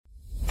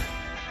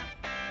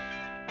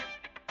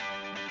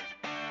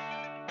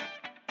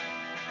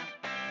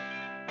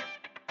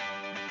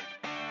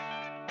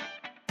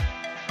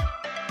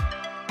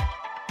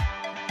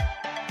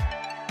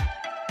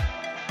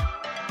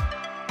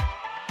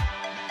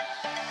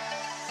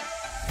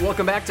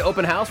Welcome back to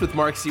Open House with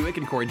Mark Seawick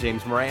and Corey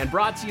James Moran,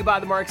 brought to you by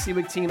the Mark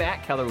Seawick team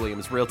at Keller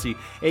Williams Realty,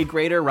 a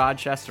Greater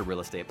Rochester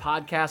real estate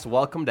podcast.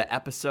 Welcome to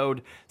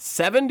episode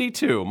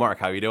 72. Mark,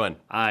 how are you doing?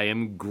 I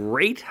am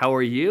great. How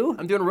are you?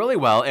 I'm doing really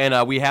well,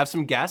 and we have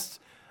some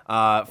guests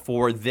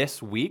for this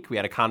week. We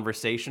had a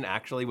conversation,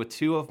 actually, with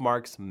two of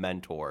Mark's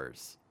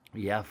mentors.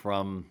 Yeah,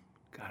 from,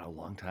 God, a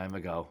long time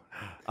ago.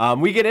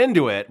 We get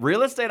into it.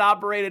 Real estate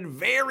operated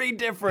very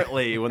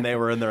differently when they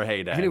were in their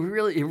heyday. I mean,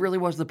 it really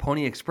was the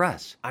Pony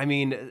Express. I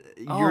mean,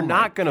 you're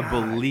not going to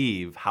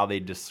believe how they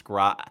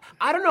describe.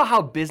 I don't know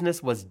how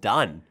business was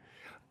done.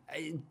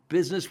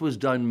 Business was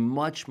done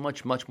much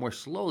more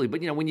slowly.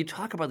 But, when you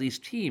talk about these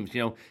teams,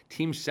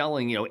 teams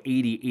selling,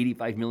 $80,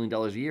 $85 million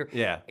a year,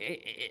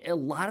 a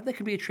lot of that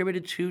can be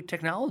attributed to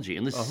technology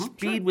and the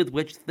speed with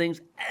which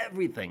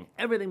everything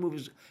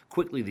moves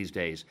quickly these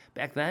days.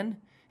 Back then,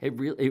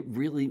 it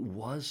really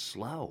was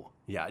slow.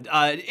 Yeah.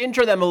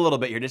 Intro them a little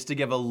bit here just to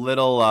give a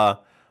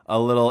little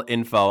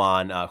info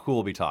on who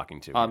we'll be talking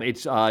to.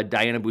 It's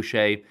Diana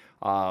Boucher,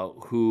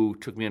 who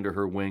took me under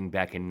her wing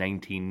back in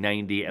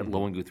 1990 at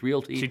Low and Guth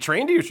Realty. She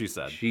trained you, she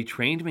said. She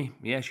trained me.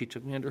 Yeah, she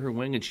took me under her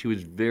wing, and she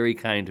was very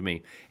kind to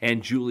me.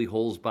 And Julie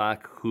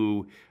Holzbach,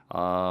 who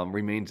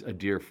remains a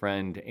dear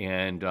friend,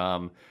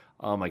 and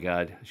oh my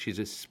God, she's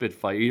a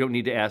spitfire. You don't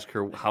need to ask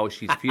her how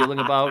she's feeling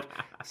about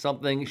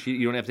something.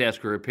 You don't have to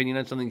ask her opinion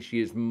on something. She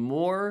is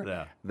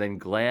more than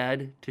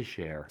glad to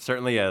share.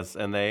 Certainly is,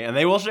 and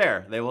they will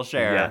share. They will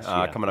share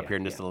coming up here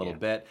in just a little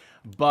bit.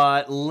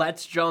 But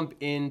let's jump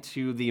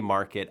into the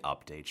market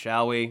update,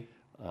 shall we?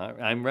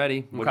 I'm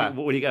ready. Okay.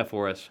 What do you got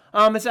for us?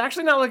 It's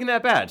actually not looking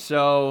that bad.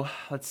 So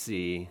let's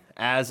see.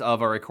 As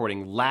of our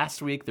recording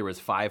last week, there was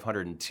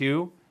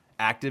 502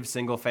 active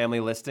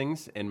single-family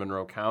listings in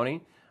Monroe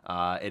County.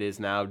 It is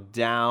now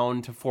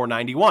down to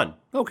 491.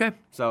 Okay.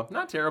 So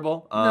not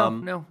terrible.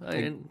 No,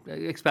 I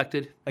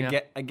expected.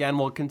 Again,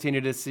 we'll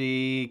continue to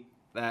see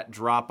that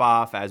drop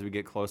off as we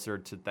get closer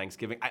to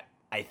Thanksgiving.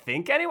 I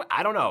think anyway.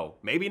 I don't know.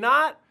 Maybe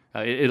not.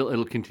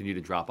 It'll continue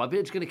to drop off.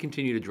 It's going to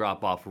continue to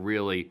drop off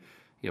really,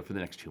 for the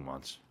next 2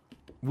 months.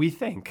 We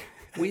think.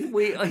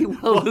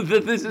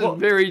 This is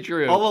very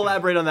true. I'll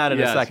elaborate on that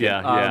in a second.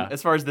 Yeah.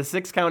 As far as the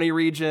 6-county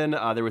region,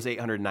 there was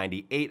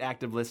 898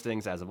 active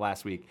listings as of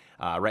last week.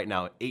 Right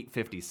now,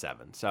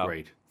 857. So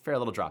great. Fair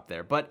little drop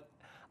there. But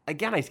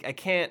again, I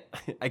can't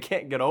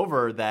get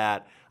over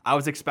that. I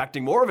was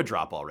expecting more of a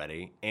drop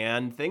already,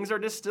 and things are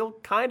just still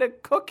kind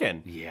of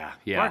cooking. Yeah.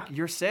 Mark,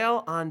 your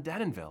sale on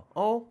Denonville.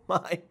 Oh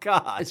my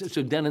God.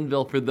 So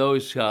Denonville, for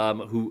those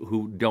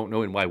who don't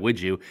know, and why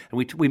would you?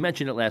 And we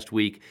mentioned it last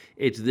week.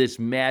 It's this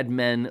Mad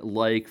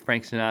Men-like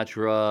Frank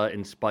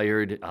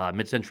Sinatra-inspired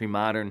mid-century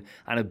modern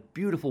on a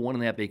beautiful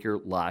 1.5 acre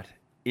lot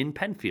in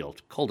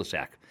Penfield,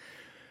 cul-de-sac.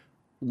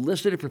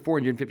 Listed it for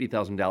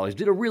 $450,000.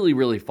 Did a really,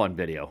 really fun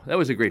video. That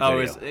was a great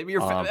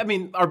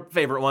video. Our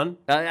favorite one.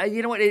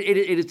 You know what? It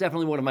is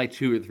definitely one of my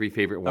 2 or 3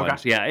 favorite ones.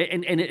 Okay. Yeah,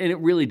 and it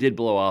really did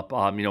blow up.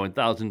 In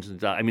thousands.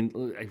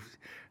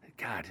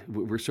 God,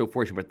 we're so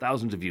fortunate, but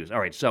thousands of views. All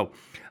right, so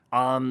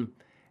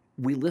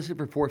we listed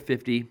for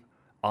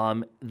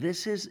 $450,000.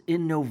 This is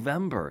in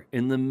November,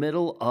 in the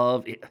middle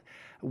of.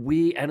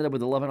 We ended up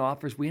with 11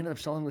 offers. We ended up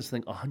selling this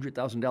thing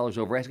 $100,000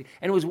 over asking.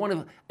 And it was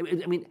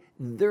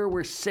there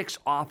were 6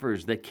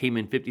 offers that came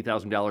in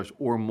 $50,000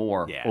 or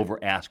more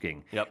over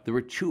asking. Yep. There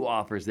were 2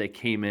 offers that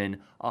came in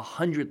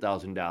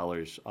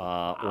 $100,000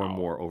 or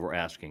more over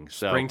asking.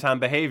 So springtime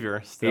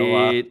behavior.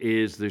 Still, it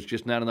is. There's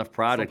just not enough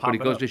product. But it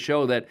goes to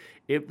show that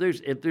if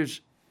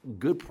there's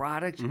good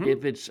product,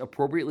 if it's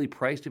appropriately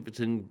priced, if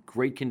it's in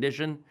great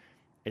condition,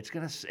 it's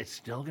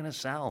still gonna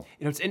sell.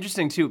 It's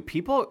interesting too.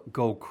 People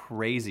go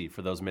crazy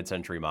for those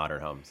mid-century modern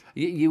homes.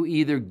 You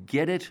either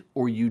get it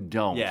or you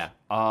don't. Yeah.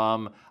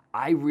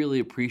 I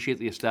really appreciate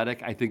the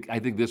aesthetic. I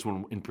think this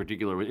one in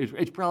particular,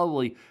 it's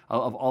probably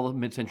of all the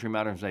mid-century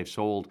moderns I've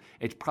sold,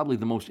 it's probably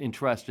the most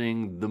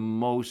interesting, the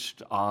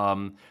most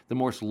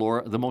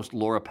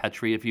Laura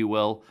Petrie, if you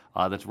will,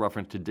 that's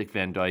reference to Dick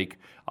Van Dyke.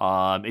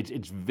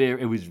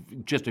 It was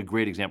just a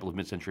great example of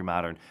mid-century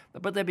modern.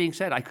 But that being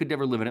said, I could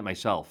never live in it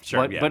myself.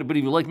 Sure. But if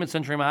you like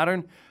mid-century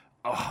modern,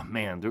 oh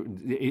man,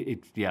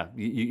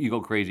 you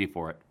go crazy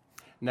for it.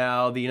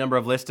 Now, the number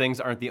of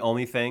listings aren't the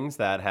only things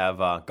that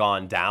have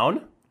gone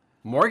down.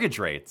 Mortgage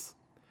rates.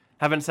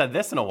 Haven't said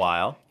this in a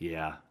while.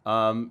 Yeah.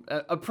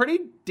 A pretty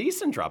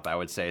decent drop, I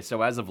would say.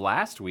 So as of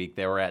last week,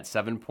 they were at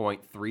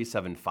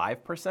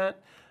 7.375%.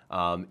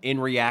 In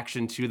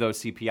reaction to those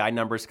CPI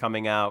numbers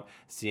coming out,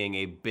 seeing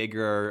a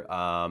bigger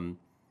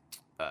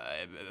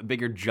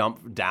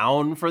jump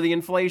down for the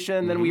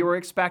inflation than we were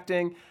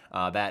expecting.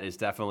 That is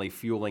definitely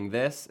fueling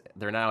this.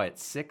 They're now at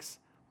 6.2%.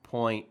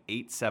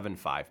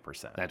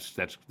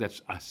 6.875%.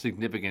 That's a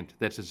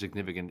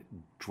significant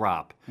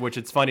drop. Which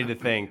it's funny to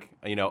think,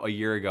 a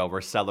year ago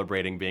we're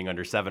celebrating being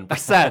under 7%,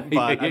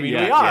 but I mean,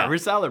 we are. We're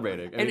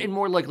celebrating. And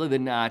more likely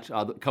than not,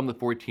 come the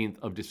 14th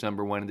of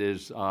December, when it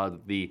is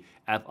the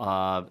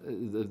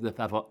FOMC,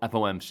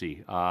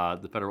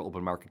 the Federal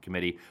Open Market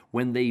Committee,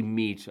 when they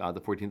meet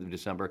the 14th of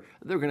December,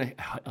 they're going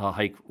to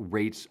hike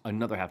rates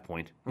another half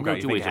point. Okay, No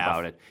two ways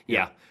about it.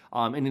 Yeah.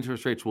 And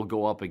interest rates will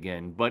go up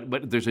again.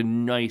 But there's a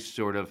nice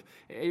sort of,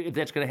 if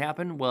that's going to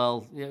happen,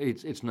 well,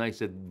 it's nice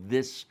that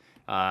this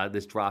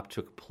drop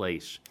took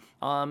place.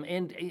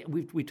 And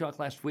we talked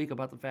last week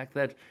about the fact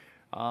that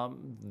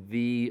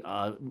the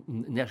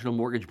National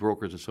Mortgage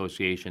Brokers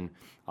Association,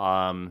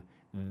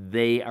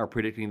 they are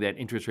predicting that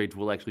interest rates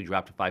will actually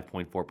drop to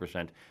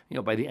 5.4%,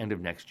 by the end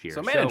of next year.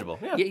 So manageable.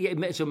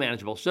 So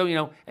manageable. So,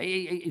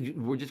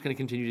 we're just going to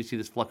continue to see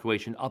this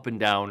fluctuation up and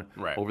down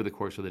over the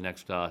course of the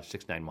next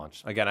 6-9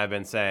 months. Again, I've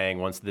been saying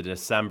once the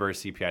December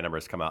CPI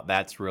numbers come out,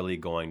 that's really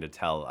going to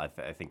tell, I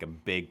think, a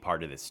big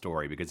part of this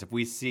story. Because if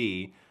we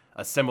see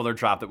a similar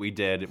drop that we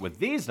did with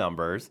these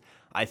numbers,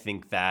 I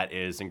think that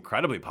is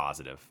incredibly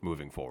positive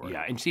moving forward.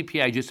 Yeah, and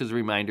CPI, just as a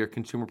reminder,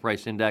 Consumer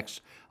Price Index,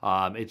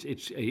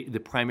 it's the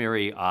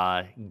primary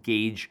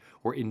gauge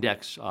or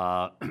index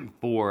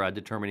for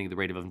determining the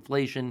rate of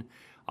inflation.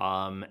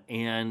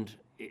 And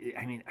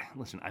I mean,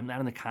 listen, I'm not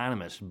an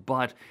economist,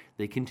 but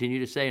they continue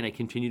to say, and I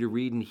continue to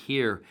read and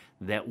hear,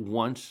 that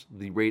once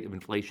the rate of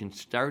inflation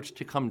starts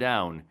to come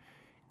down,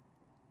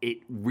 it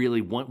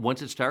really,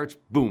 once it starts,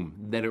 boom,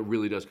 then it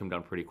really does come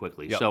down pretty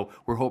quickly. Yep. So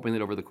we're hoping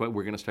that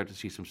we're going to start to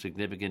see some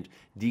significant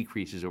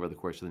decreases over the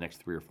course of the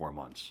next 3 or 4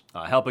 months.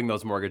 Helping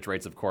those mortgage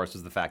rates, of course,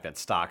 is the fact that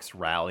stocks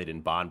rallied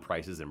and bond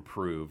prices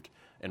improved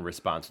in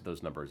response to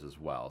those numbers as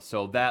well.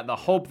 So that the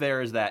hope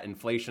there is that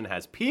inflation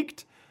has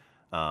peaked,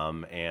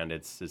 and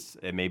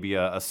it may be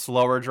a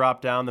slower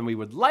drop down than we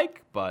would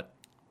like, but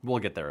we'll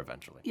get there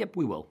eventually. Yep,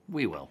 we will.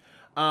 We will.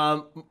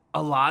 A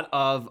lot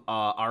of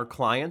our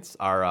clients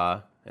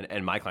are.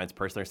 And my clients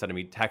personally are sending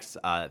me texts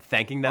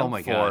thanking them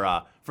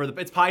for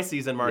it's pie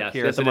season, Mark,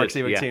 here at the Mark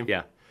Seawick team.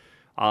 Yeah.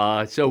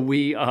 So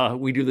we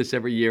do this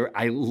every year.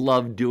 I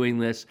love doing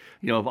this.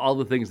 Of all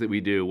the things that we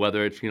do,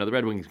 whether it's the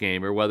Red Wings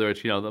game or whether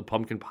it's the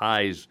pumpkin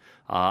pies.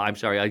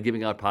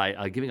 Giving out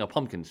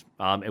pumpkins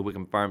at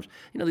Wickham Farms.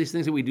 These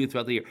things that we do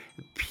throughout the year.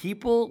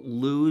 People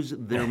lose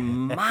their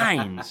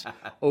minds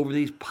over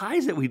these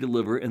pies that we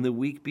deliver in the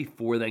week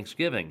before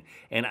Thanksgiving.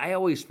 And I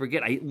always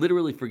forget. I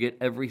literally forget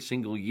every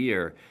single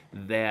year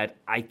that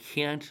I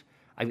can't.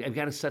 I've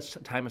got to set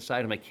time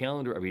aside on my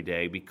calendar every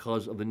day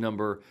because of the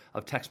number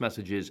of text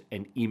messages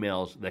and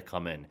emails that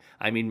come in.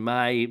 I mean,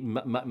 my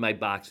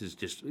box is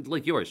just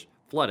like yours,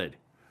 flooded.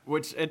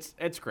 Which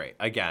it's great.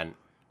 Again,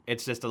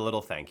 it's just a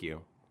little thank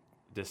you,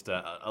 just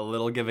a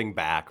little giving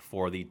back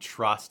for the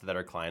trust that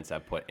our clients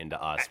have put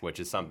into us, which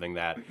is something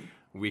that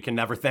we can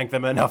never thank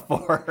them enough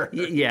for.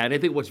 Yeah, and I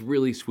think what's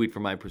really sweet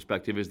from my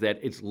perspective is that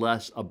it's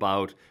less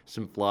about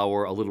some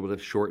flour, a little bit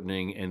of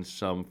shortening, and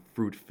some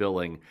fruit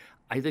filling.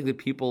 I think that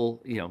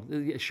people,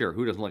 sure,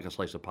 who doesn't like a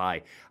slice of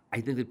pie? I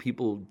think that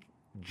people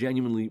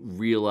genuinely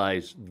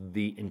realize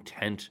the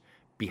intent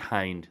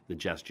behind the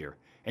gesture.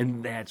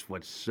 And that's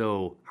what's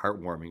so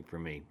heartwarming for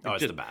me. Oh,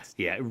 it's the best.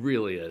 Yeah, it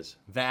really is.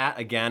 That,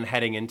 again,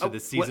 heading into the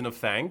season of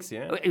thanks,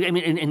 yeah. I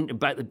mean, and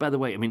by the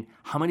way, I mean,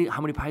 how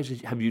many pies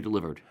have you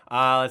delivered?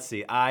 Let's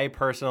see. I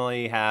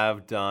personally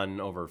have done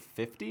over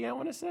 50, I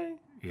want to say.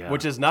 Yeah.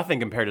 Which is nothing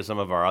compared to some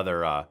of our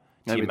other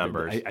team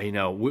members. I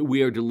know.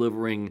 We are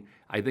delivering,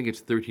 I think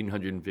it's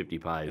 1,350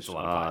 pies. It's a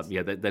lot of pies.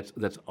 Yeah,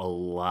 that's a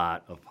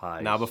lot of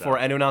pies. Now, before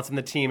anyone else in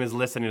the team is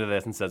listening to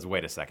this and says,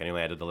 wait a second, you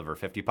only had to deliver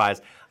 50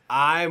 pies,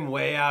 I'm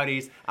way out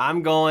east.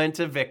 I'm going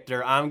to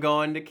Victor. I'm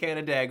going to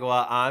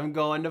Canandaigua. I'm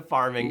going to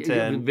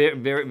Farmington. Very,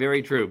 very,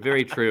 very true.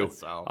 Very true.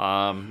 So.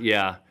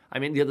 Yeah. I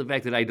mean, the other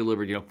fact that I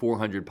delivered,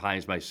 400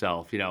 pies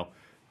myself, Oh,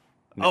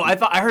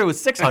 I heard it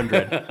was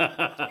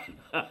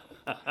 600.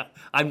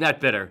 I'm not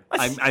bitter.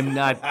 I'm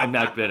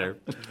not bitter.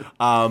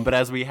 But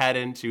as we head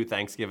into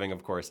Thanksgiving,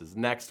 of course, is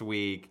next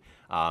week.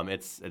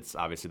 It's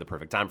obviously the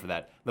perfect time for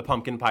that. The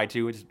pumpkin pie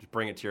too. Just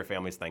bring it to your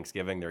family's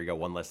Thanksgiving. There you go.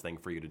 One less thing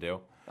for you to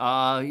do.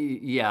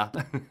 Yeah.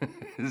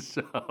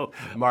 So,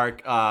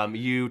 Mark,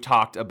 you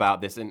talked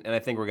about this, and I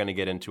think we're going to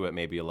get into it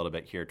maybe a little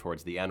bit here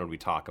towards the end when we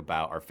talk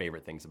about our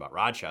favorite things about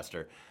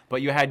Rochester.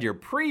 But you had your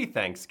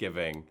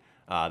pre-Thanksgiving.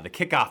 The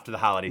kickoff to the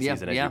holiday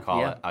season, as you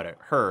call it, out at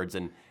Herds,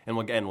 and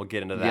we'll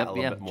get into that a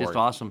little bit more. Just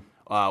awesome.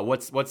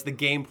 What's the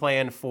game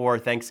plan for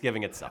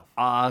Thanksgiving itself?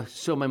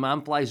 So my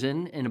mom flies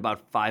in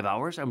about 5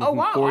 hours. I'm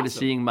looking forward to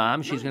seeing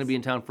Mom. She's going to be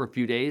in town for a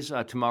few days.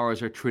 Tomorrow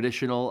is our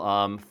traditional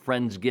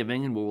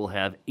Friendsgiving, and we'll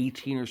have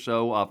 18 or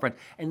so friends.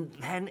 And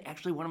then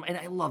actually and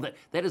I love that.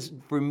 That is,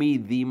 for me,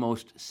 the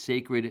most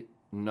sacred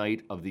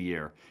night of the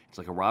year. It's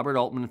like a Robert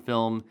Altman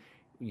film.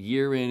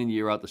 Year in and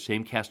year out, the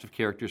same cast of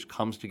characters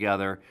comes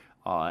together.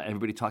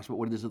 Everybody talks about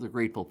what it is that they're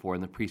grateful for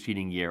in the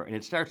preceding year. And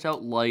it starts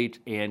out light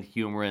and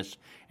humorous,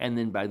 and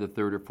then by the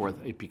third or fourth,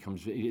 it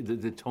becomes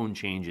the tone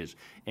changes,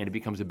 and it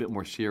becomes a bit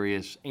more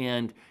serious.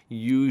 And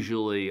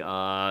usually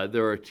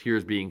there are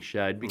tears being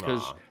shed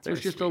because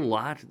there's just a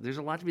lot. There's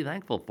a lot to be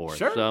thankful for.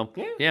 Sure. So,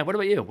 yeah. What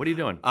about you? What are you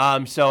doing?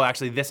 So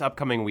actually, this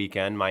upcoming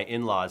weekend, my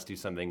in-laws do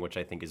something which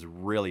I think is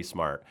really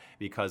smart,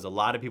 because a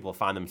lot of people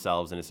find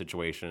themselves in a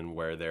situation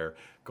where they're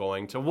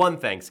going to one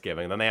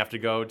Thanksgiving, then they have to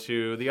go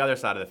to the other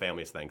side of the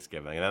family's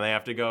Thanksgiving, and then they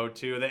have to go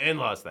to the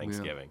in-laws'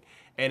 Thanksgiving.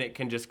 And it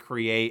can just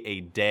create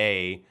a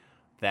day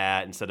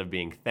that instead of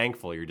being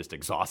thankful, you're just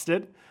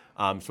exhausted.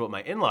 So what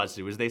my in-laws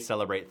do is they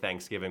celebrate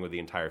Thanksgiving with the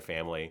entire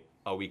family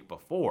a week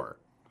before.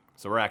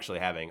 So we're actually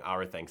having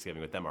our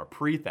Thanksgiving with them, our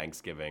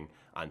pre-Thanksgiving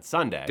on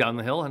Sunday. Down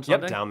the hill on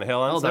Sunday? Yep, down the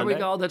hill on Sunday. Oh, there we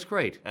go. That's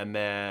great. And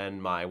then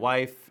my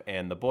wife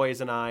and the boys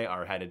and I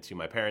are headed to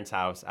my parents'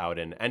 house out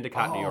in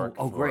Endicott, New York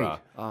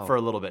for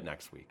a little bit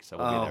next week. So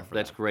we'll be there for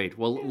that's that. great.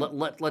 Well,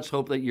 let's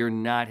hope that you're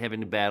not having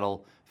to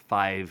battle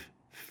 5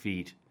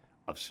 feet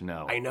of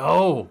snow. I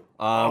know.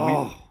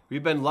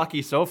 We've been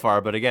lucky so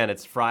far, but again,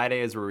 it's Friday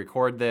as we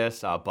record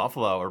this.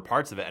 Buffalo, or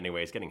parts of it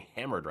anyway, is getting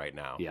hammered right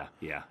now.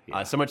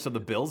 Yeah. So much so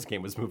the Bills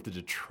game was moved to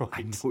Detroit.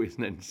 I know,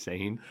 isn't that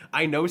insane?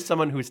 I know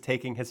someone who's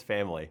taking his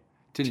family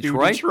to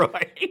Detroit?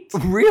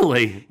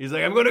 Really? He's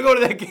like, I'm going to go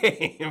to that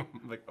game.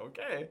 I'm like,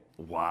 okay.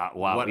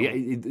 Wow. Yeah,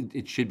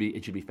 it should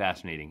be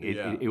fascinating.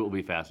 It will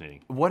be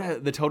fascinating.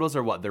 What the totals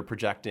are? What they're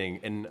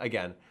projecting, and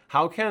again,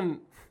 how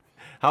can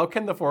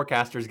the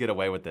forecasters get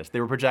away with this?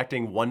 They were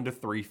projecting 1 to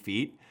 3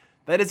 feet.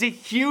 That is a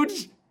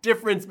huge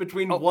difference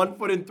between 1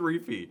 foot and 3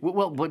 feet.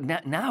 Well,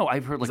 but now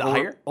I've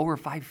heard over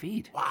 5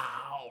 feet.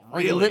 Wow,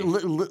 really?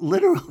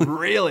 Literally.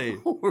 Really?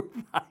 Over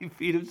 5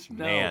 feet of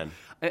snow. Man.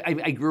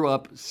 I grew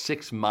up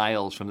 6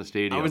 miles from the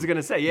stadium. I was going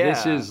to say, yeah.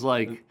 This is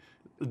like...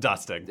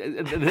 dusting.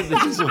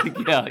 This is like,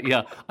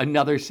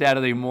 another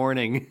Saturday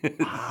morning.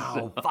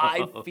 Wow,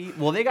 5 feet.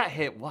 Well, they got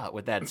hit,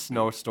 with that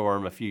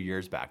snowstorm a few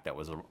years back that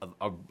was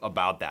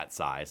about that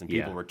size, and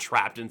people were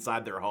trapped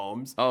inside their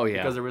homes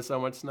because there was so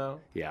much snow.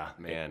 Yeah.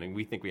 Man, and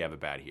we think we have it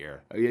bad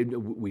here.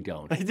 We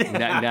don't.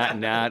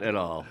 not at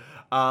all.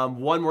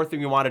 One more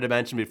thing we wanted to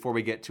mention before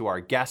we get to our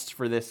guest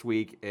for this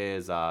week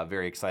is a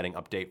very exciting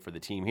update for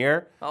the team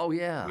here. Oh,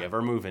 yeah. We have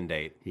our move-in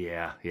date.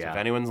 Yeah. So if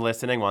anyone's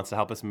listening, wants to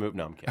help us move,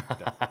 no, I'm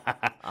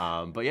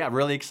kidding. But yeah,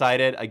 really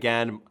excited.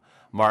 Again,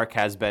 Mark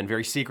has been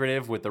very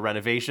secretive with the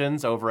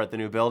renovations over at the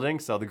new building,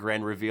 so the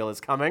grand reveal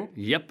is coming.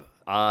 Yep.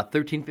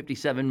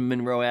 1357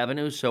 Monroe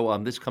Avenue. So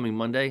this coming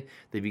Monday,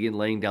 they begin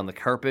laying down the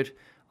carpet.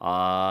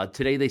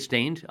 Today they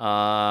stained,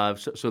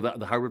 so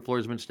the hardwood floor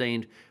has been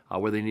stained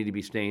where they need to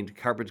be stained.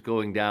 Carpet's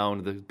going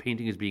down. The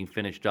painting is being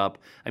finished up.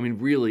 I mean,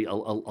 really a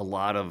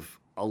lot of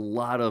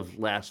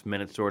last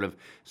minute sort of.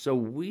 So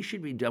we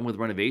should be done with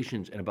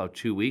renovations in about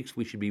 2 weeks.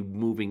 We should be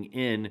moving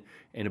in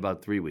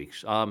about 3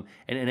 weeks. And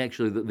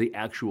actually the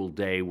actual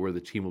day where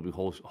the team will be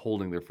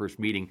holding their first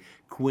meeting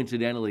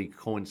coincidentally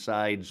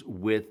coincides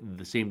with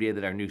the same day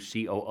that our new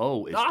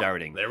COO is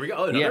starting. There we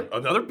go.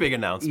 Another big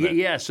announcement.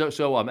 Yeah.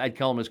 So Ed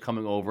Kellum is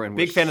coming over, and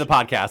big fan of the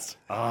podcast.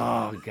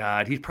 Oh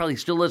God, he's probably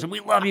still listening. We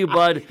love you,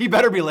 bud. He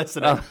better be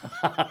listening.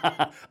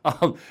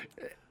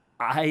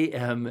 I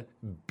am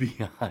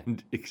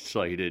beyond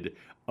excited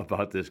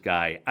about this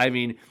guy. I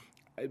mean,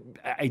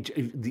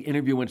 the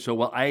interview went so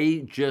well.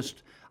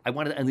 I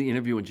wanted to end the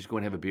interview and just go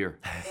and have a beer.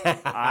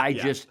 I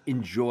just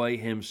enjoy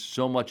him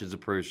so much as a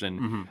person.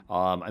 Mm-hmm.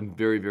 I'm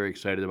very, very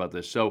excited about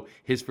this. So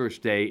his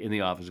first day in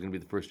the office is going to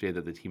be the first day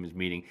that the team is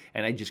meeting,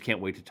 and I just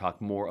can't wait to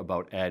talk more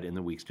about Ed in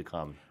the weeks to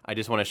come. I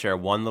just want to share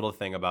one little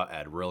thing about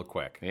Ed real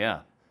quick.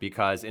 Yeah.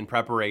 Because in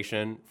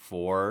preparation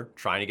for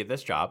trying to get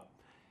this job,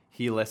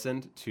 he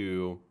listened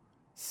to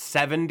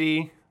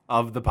 70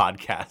 of the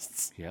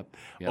podcasts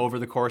over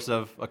the course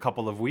of a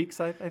couple of weeks,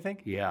 I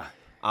think. Yeah.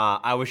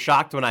 I was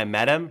shocked when I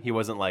met him. He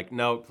wasn't like,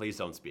 no, please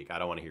don't speak. I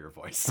don't want to hear your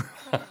voice.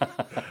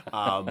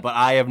 But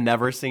I have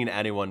never seen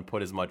anyone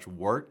put as much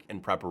work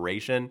and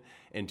preparation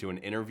into an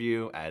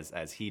interview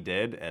as he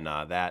did, and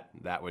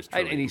that was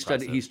truly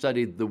impressive. He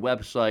studied the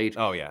website.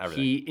 Oh, yeah,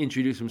 everything. He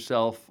introduced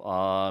himself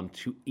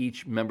to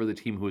each member of the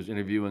team who was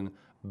interviewing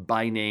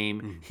by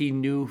name. Mm. He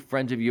knew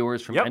friends of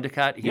yours from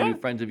Endicott. He knew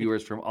friends of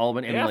yours from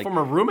Albany. And from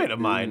a roommate of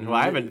mine who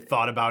I haven't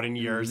thought about in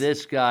years.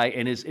 This guy,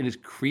 and as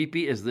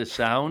creepy as this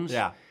sounds,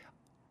 yeah.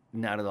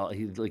 Not at all.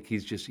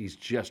 He's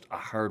just a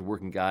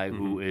hardworking guy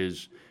who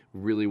is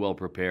really well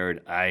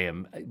prepared.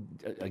 And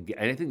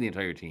I think the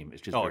entire team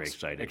is just very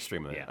excited.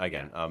 Extremely. Yeah.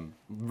 Again,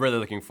 really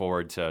looking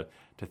forward to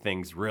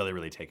things really,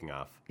 really taking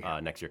off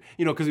next year.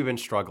 Because we've been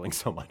struggling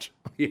so much.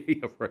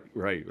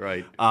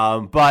 Right.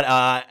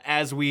 But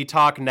as we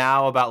talk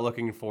now about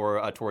looking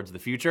towards the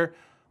future,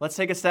 let's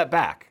take a step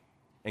back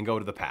and go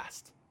to the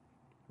past.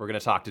 We're going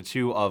to talk to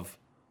two of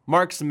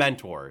Mark's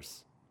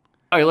mentors.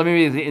 All right, let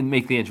me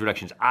make the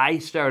introductions. I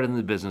started in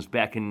the business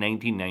back in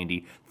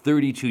 1990,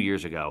 32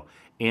 years ago,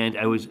 and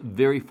I was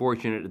very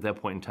fortunate at that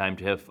point in time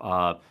to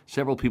have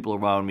several people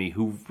around me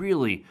who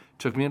really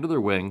took me under their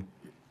wing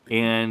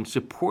and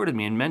supported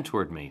me and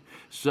mentored me.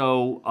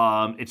 So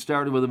it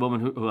started with a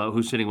woman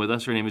who's sitting with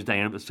us. Her name is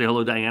Diana. Say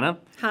hello, Diana.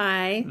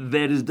 Hi.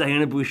 That is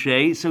Diana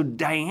Boucher. So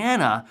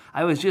Diana,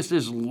 I was just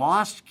this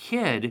lost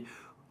kid,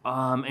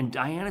 and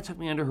Diana took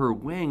me under her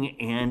wing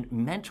and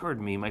mentored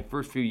me my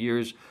first few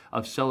years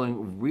of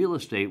selling real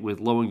estate with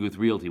Low and Guth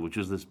Realty, which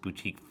was this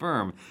boutique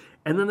firm.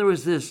 And then there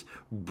was this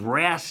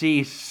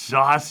brassy,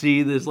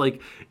 saucy, this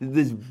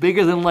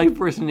bigger than life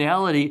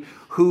personality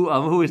who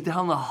was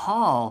down the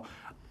hall,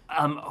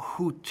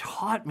 who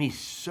taught me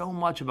so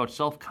much about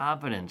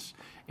self-confidence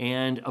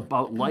and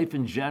about life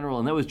in general.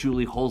 And that was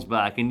Julie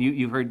Holzbach. And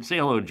you've heard, say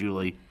hello,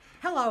 Julie.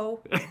 Hello.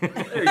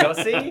 There you go.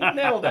 See?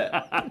 Nailed it.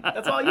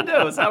 That's all you do.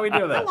 That's how we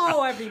do this.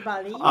 Hello,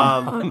 everybody.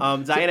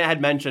 Diana had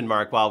mentioned,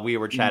 Mark, while we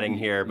were chatting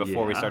here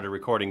before we Yeah. started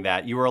recording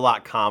that you were a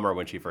lot calmer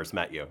when she first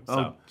met you. So.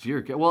 Oh,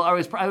 dear God. Well, I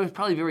was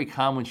probably very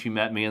calm when she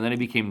met me, and then I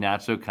became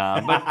not so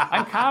calm. But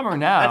I'm calmer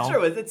now. That's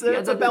true.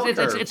 It's a bell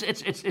curve.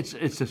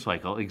 It's a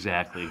cycle.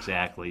 Exactly.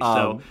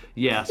 So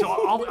yeah. So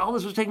all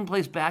this was taking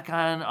place back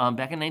in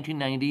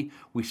 1990.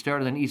 We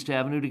started on East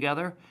Avenue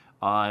together.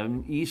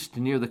 East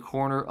near the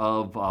corner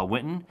of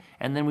Winton,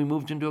 and then we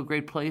moved into a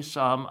great place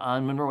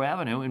on Monroe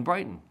Avenue in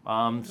Brighton.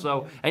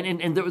 So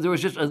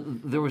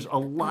there was a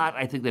lot,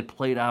 I think, that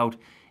played out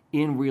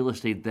in real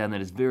estate then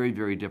that is very,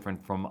 very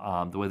different from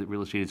the way that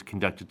real estate is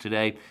conducted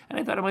today. And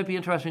I thought it might be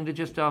interesting to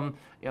just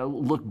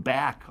look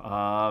back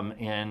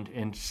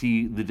and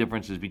see the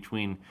differences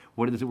between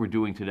what it is that we're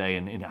doing today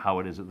and how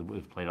it is that it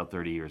was played out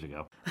 30 years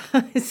ago.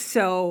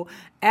 So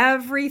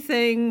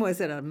everything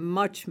was at a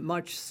much,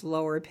 much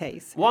slower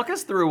pace. Walk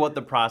us through what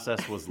the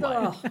process was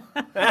like.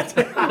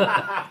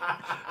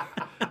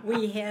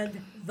 We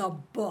had the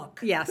book.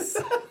 Yes.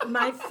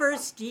 My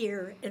first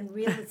year in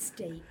real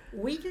estate,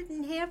 we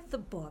didn't have the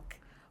book.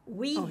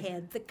 We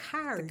had the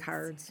cards.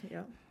 Cards,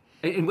 yeah.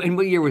 And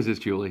what year was this,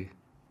 Julie?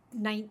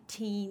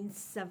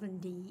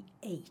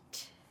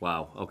 1978.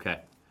 Wow. Okay.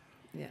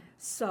 Yeah.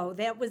 So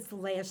that was the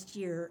last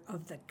year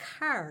of the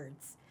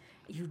cards.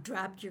 You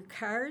dropped your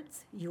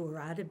cards, you were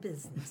out of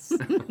business.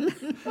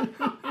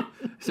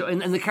 So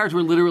and the cards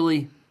were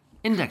literally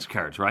index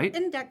cards, right?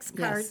 Index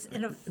cards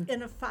in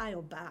a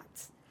file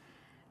box.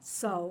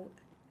 So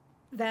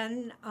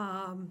then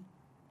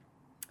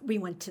we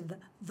went to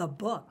the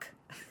book,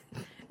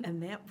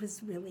 and that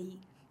was really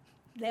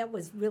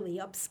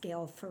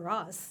upscale for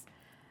us.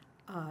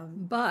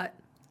 But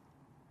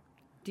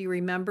do you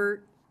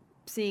remember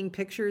seeing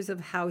pictures of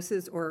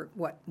houses or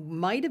what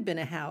might have been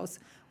a house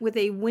with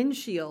a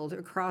windshield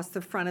across the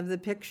front of the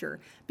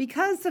picture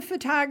because the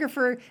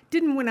photographer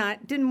didn't want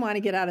to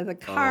get out of the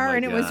car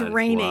and it was God.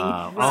 raining.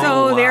 Wow.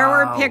 So there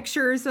were wow.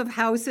 pictures of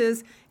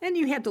houses and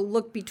you had to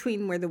look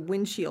between where the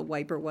windshield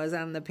wiper was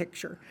on the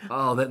picture.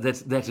 Oh,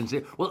 that's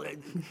insane. Well,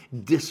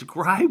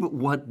 describe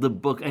what the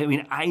book. I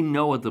mean, I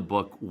know what the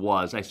book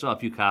was. I saw a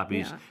few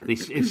copies. Yeah.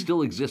 It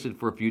still existed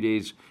for a few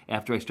days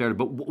after I started.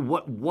 But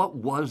what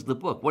was the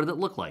book? What did it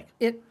look like?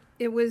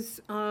 It was,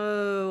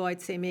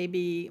 I'd say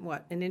maybe,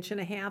 an inch and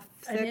a half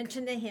thick? An inch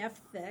and a half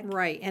thick.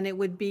 Right, and it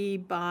would be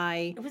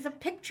by, It was a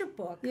picture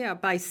book. yeah,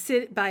 by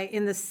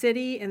in the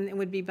city, and it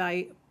would be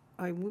by,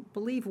 I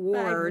believe,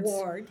 wards. By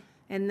ward.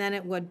 And then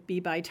it would be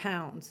by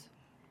towns.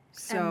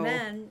 So, And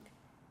then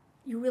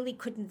you really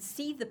couldn't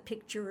see the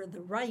picture or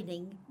the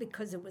writing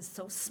because it was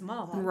so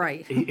small.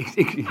 right,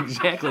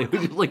 Exactly. It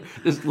was just like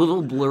this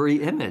little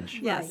blurry image.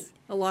 yes, Right.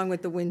 along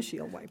with the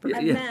windshield wiper.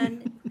 And Yeah.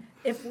 then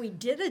if we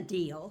did a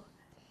deal,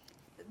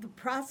 the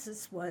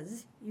process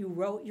was you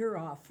wrote your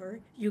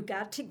offer, you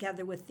got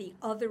together with the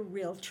other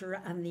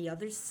realtor on the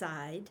other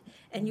side,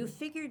 and you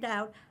figured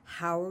out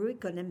how are we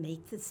going to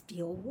make this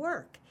deal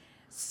work.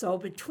 So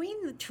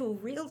between the two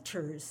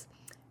realtors,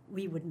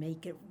 we would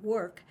make it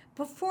work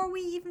before we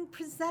even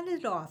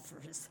presented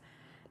offers.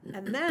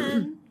 And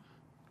then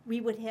we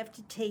would have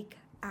to take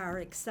our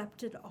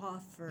accepted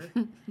offer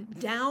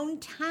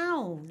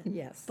downtown.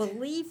 Yes.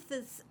 Believe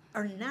this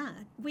or not,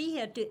 we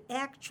had to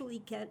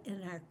actually get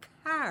in our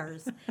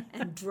cars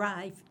and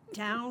drive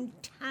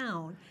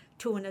downtown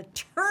to an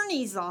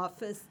attorney's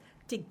office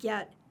to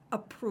get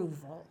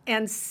approval.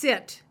 And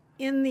sit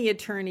in the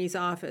attorney's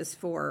office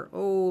for,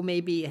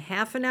 maybe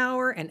half an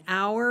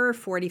hour,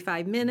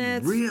 45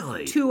 minutes.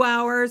 Really? 2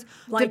 hours.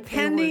 Like they were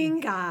depending.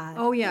 God.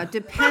 Oh, yeah,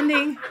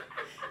 depending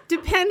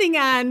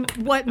on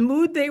what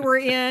mood they were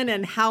in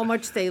and how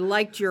much they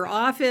liked your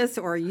office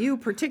or you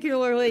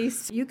particularly,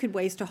 you could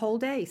waste a whole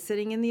day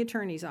sitting in the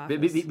attorney's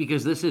office.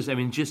 Because this is, I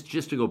mean, just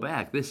to go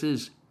back, this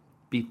is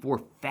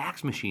before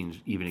fax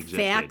machines even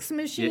existed. Fax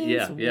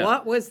machines? Yeah.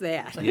 What was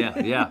that? Yeah.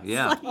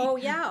 Oh,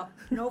 yeah,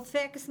 no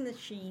fax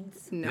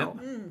machines. No.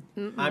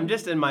 I'm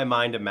just in my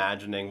mind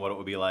imagining what it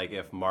would be like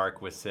if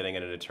Mark was sitting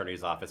in an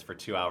attorney's office for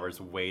 2 hours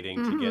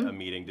waiting to get a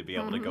meeting to be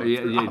able to go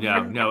through.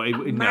 No.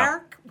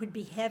 Mark would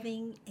be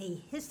having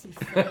a hissy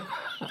fit.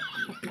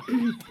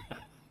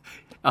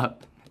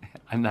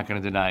 I'm not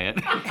going to deny it.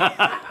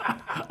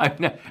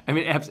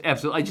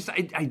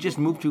 Absolutely. I just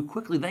moved too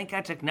quickly. Thank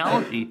God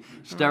technology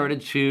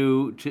started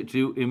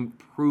to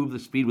improve the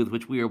speed with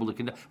which we were able to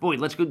conduct. But wait,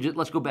 let's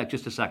go back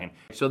just a second.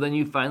 So then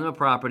you find them a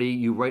property.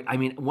 You write. I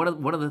mean, one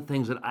of the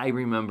things that I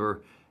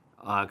remember,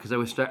 because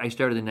I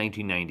started in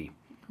 1990.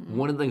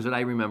 One of the things that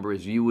I remember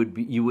is you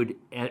would,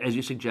 as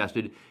you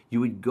suggested, you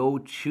would go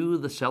to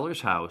the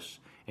seller's house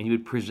and you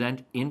would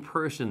present in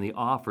person the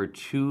offer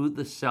to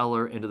the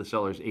seller and to the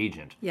seller's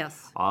agent.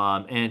 Yes.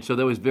 And so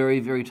that was very,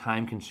 very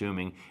time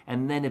consuming.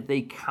 And then if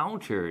they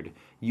countered,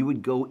 you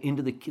would go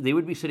into they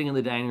would be sitting in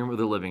the dining room or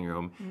the living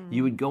room.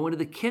 You would go into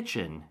the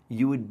kitchen.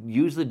 You would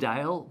use the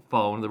dial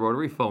phone, the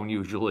rotary phone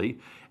usually,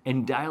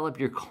 and dial up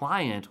your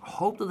client,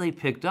 hope that they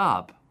picked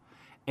up.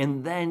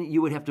 And then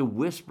you would have to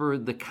whisper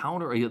the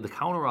counter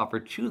offer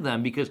to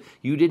them because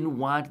you didn't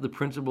want the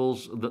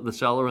principals, the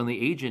seller and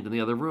the agent in the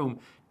other room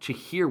to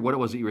hear what it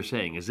was that you were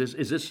saying. Is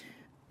this?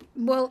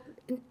 Well,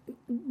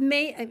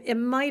 it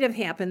might have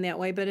happened that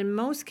way, but in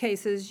most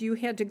cases, you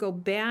had to go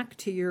back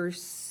to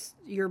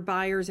your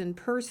buyers in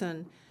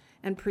person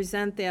and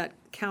present that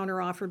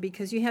counteroffer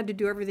because you had to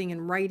do everything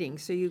in writing.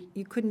 So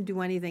you couldn't do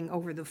anything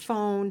over the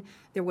phone.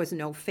 There was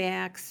no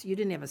fax. You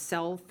didn't have a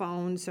cell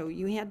phone. So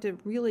you had to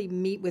really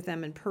meet with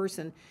them in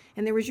person.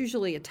 And there was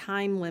usually a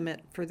time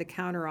limit for the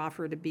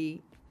counteroffer to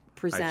be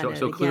presented. Right,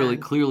 so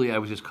clearly I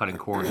was just cutting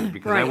corners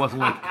because Right.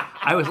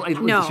 I was like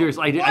No.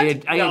 seriously,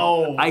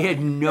 I had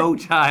no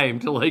time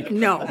to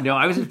No.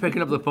 I was just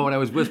picking up the phone. I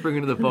was whispering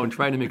into the phone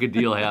trying to make a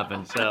deal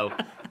happen. So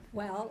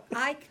Well,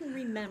 I can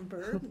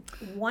remember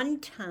one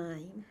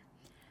time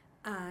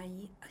I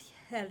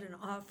had an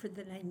offer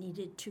that I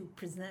needed to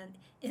present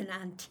in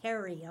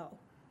Ontario.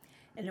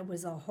 And it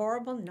was a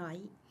horrible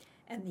night.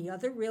 And the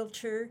other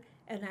realtor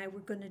and I were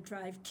going to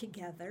drive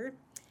together.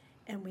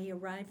 And we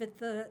arrive at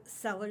the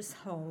seller's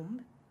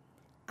home.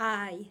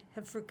 I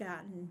have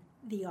forgotten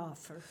the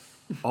offer.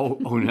 oh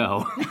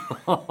no.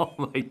 Oh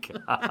my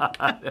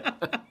God.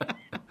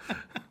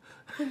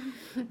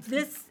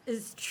 This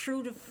is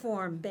true to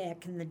form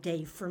back in the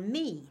day for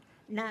me,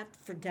 not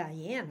for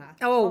Diana.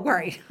 Oh,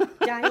 right.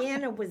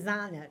 Diana was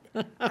on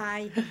it.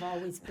 I have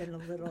always been a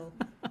little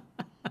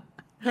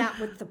not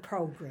with the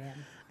program.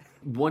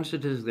 One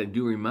statistic that I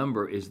do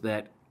remember is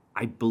that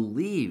I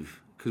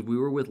believe, because we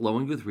were with Low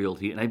and Guth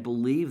Realty, and I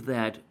believe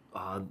that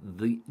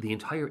the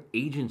entire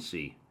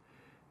agency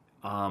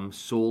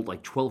sold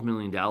like $12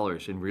 million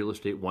in real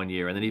estate one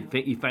year, and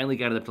then he finally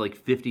got it up to like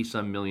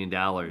 $50-some million.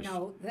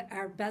 No,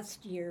 our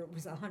best year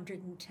was $110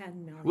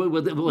 million.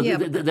 Well, Yeah,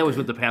 that was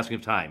with the passing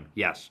of time.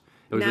 Yes,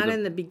 it was Not with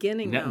in the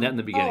beginning, Not though. in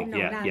the beginning. no,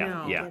 not in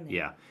the beginning.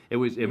 Yeah. It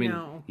was. I mean,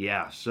 No.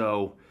 yeah.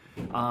 So,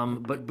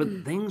 but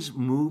things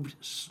moved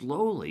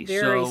slowly.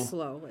 Very so,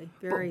 slowly.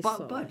 Very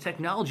but slowly.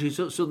 technology.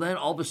 So then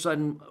all of a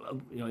sudden,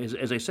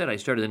 as I said, I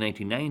started in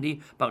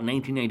 1990. About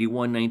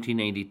 1991,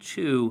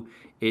 1992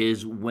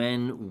 is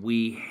when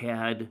we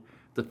had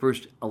the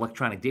first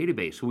electronic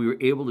database. So we were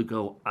able to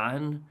go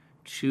on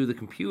to the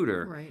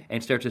computer Right.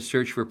 and start to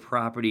search for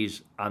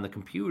properties on the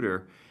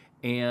computer.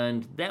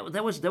 And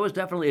that was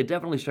definitely, it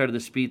definitely started to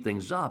speed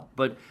things up.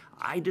 But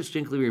I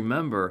distinctly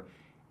remember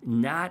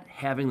not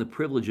having the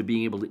privilege of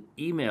being able to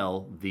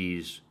email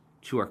these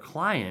to our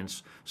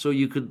clients, so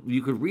you could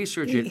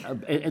research it,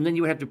 and then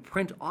you would have to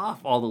print off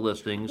all the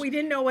listings. We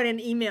didn't know what an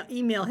email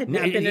had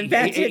not been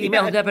invented.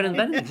 Email yet. had not been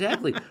invented,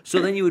 exactly.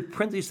 So then you would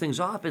print these things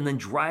off and then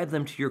drive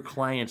them to your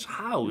client's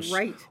house.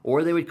 Right.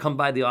 Or they would come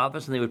by the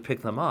office and they would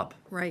pick them up.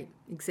 Right,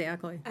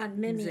 exactly. On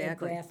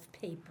mimeograph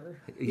paper.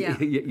 Yeah.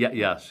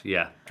 Yes,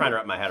 yeah. Trying to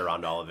wrap my head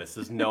around all of this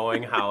is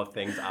knowing how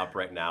things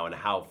operate now and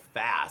how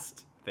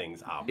fast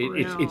things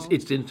operate.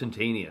 It's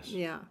instantaneous.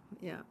 Yeah.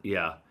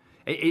 Yeah.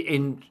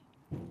 And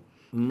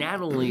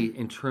not only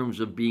in terms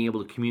of being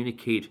able to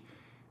communicate,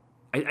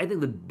 I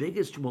think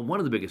one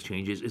of the biggest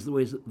changes is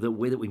the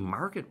way that we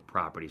market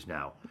properties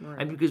now.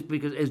 Right. And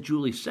because as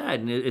Julie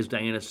said, and as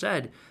Diana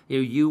said,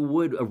 you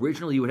would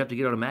have to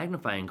get out a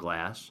magnifying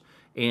glass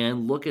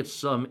and look at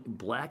some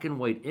black and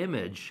white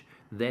image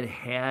that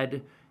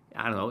had,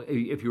 I don't know,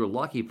 if you were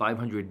lucky,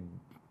 500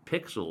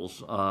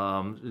 pixels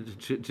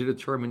to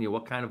determine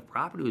what kind of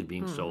property was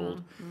being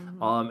sold.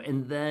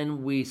 And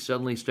then we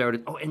suddenly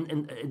started,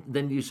 and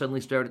then you suddenly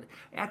started,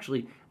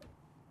 actually,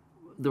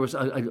 there was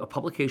a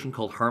publication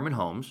called Harmon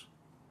Homes,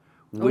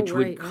 which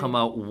would come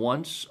out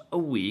once a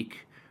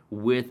week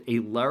with a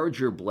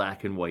larger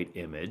black and white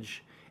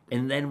image.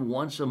 And then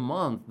once a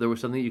month, there was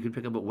something you could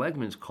pick up at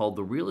Wegmans called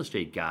the Real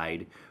Estate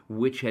Guide,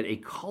 which had a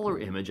color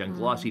image on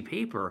glossy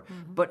paper,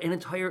 but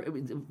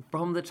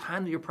from the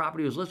time that your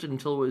property was listed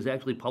until it was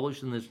actually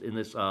published in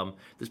this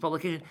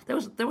publication, there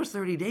was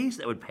 30 days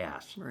that would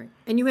pass. Right.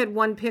 And you had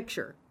one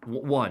picture.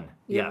 One,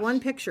 You yes. had one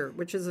picture,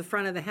 which is the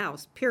front of the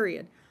house,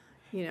 period.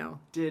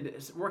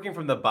 Working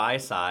from the buy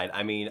side,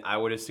 I mean, I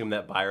would assume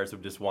that buyers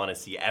would just want to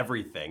see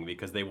everything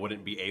because they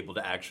wouldn't be able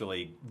to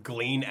actually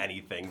glean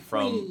anything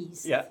from.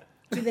 Please. Yeah.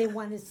 Do they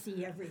want to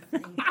see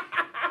everything?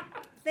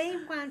 they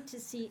want to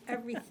see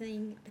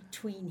everything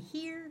between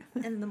here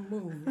and the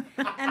moon.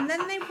 And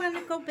then they want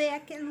to go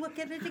back and look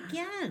at it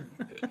again.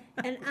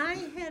 And I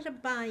had a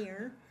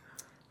buyer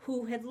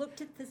who had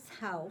looked at this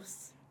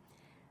house.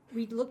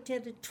 We'd looked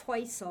at it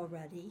twice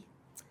already.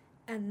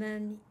 And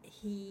then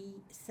he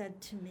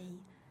said to me,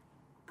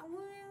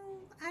 well,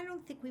 I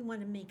don't think we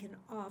want to make an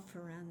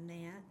offer on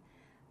that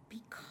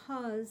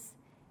because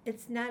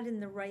it's not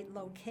in the right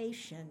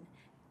location.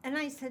 And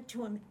I said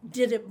to him,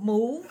 did it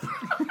move?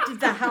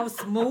 Did the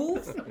house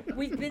move?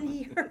 We've been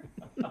here.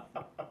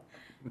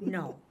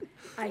 No.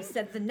 I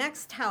said the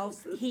next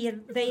house,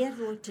 they had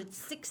looked at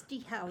 60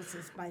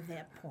 houses by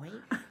that point.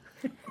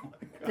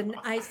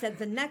 I said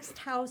the next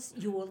house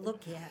you will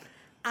look at,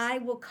 I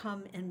will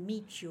come and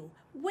meet you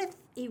with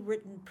a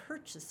written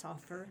purchase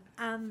offer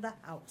on the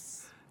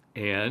house,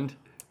 And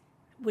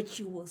which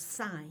you will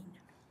sign.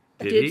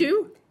 Did he?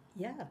 you?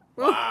 Yeah.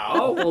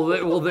 Oh,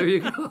 well, there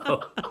you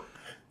go.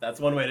 That's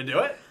one way to do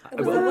it. It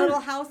was a little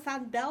house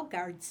on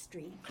Bellegarde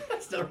Street. I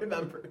still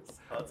remember.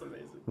 That's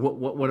amazing.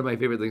 One of my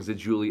favorite things that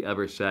Julie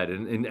ever said,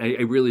 and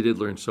I really did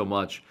learn so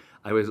much.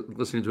 I was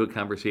listening to a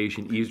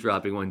conversation,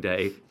 eavesdropping one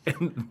day,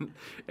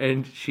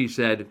 and she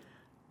said,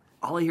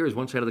 all I hear is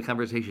one side of the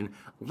conversation.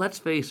 Let's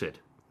face it,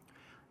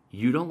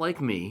 you don't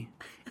like me,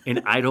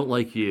 and I don't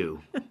like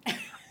you.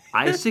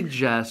 I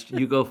suggest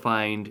you go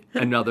find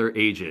another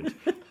agent.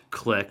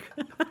 Click.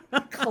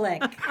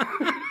 Click.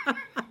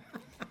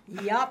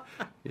 Yup.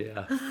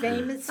 Yeah.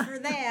 Famous for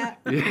that.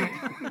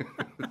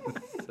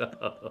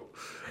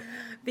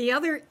 The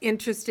other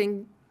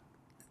interesting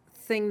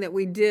thing that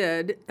we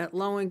did at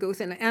Low and Goose,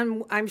 and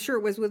I'm sure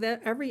it was with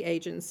every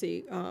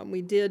agency,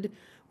 we did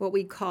what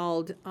we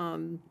called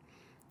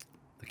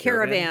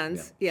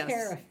caravans. Yeah.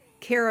 Yes,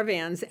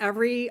 caravans.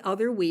 Every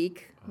other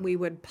week, we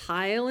would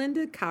pile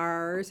into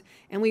cars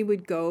and we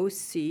would go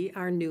see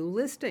our new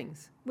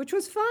listings, which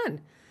was fun.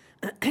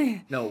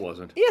 No, it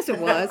wasn't. Yes, it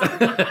was.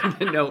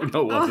 No, it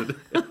wasn't.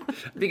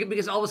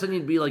 Because all of a sudden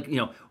you'd be like,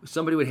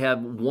 somebody would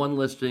have one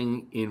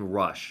listing in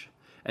Rush,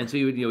 and so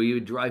you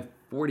would drive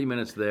 40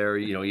 minutes there.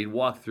 You'd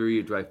walk through,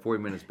 you'd drive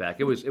 40 minutes back.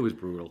 It was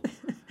brutal.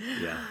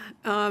 Yeah.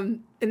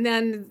 And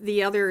then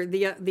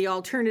the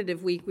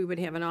alternative week, we would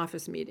have an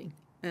office meeting.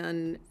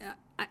 And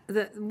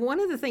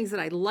one of the things that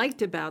I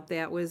liked about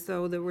that was,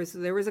 though, there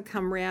was a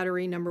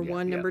camaraderie, number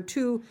one. Yeah. Number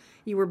two,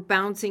 you were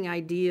bouncing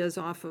ideas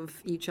off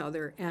of each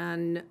other.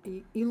 And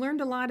you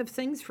learned a lot of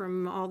things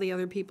from all the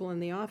other people in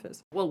the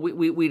office. Well,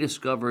 we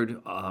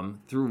discovered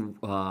through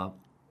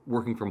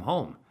working from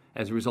home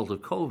as a result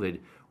of COVID,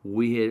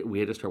 we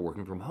had to start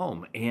working from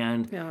home,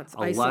 and Yeah, it's a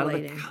lot of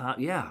the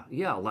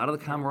isolating. a lot of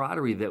the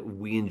camaraderie that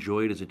we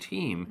enjoyed as a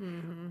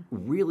team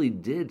really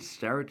did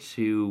start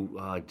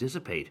to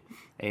dissipate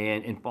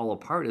and fall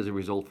apart as a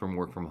result from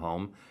work from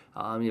home.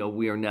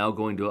 We are now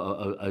going to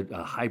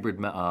a hybrid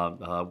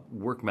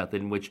work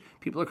method in which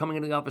people are coming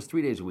into the office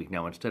 3 days a week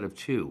now instead of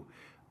 2.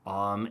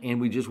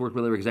 And we just worked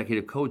with our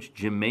executive coach,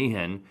 Jim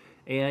Mahan,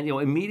 and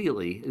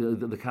immediately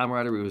the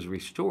camaraderie was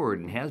restored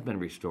and has been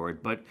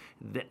restored. But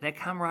that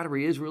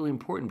camaraderie is really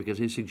important because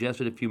he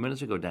suggested a few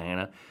minutes ago,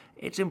 Diana,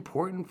 it's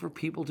important for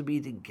people to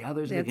be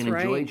together so they That's can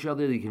enjoy right. each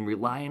other, they can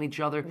rely on each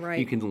other, Right.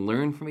 you can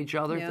learn from each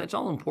other. Yeah. That's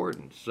all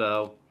important.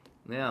 So,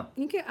 yeah.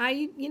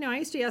 I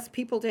used to ask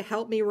people to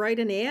help me write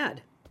an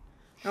ad.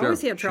 I Sure,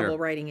 always had trouble sure.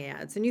 writing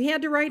ads, and you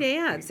had to write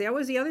ads. That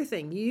was the other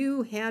thing.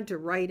 You had to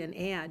write an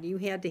ad. You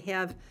had to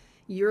have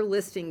your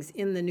listings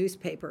in the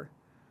newspaper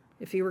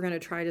if you were going to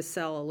try to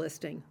sell a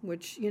listing,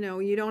 which, you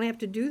don't have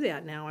to do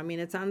that now. I mean,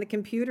 it's on the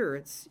computer.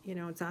 It's,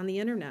 it's on the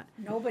internet.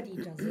 Nobody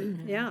does it.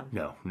 Yeah.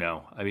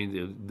 No. I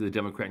mean, the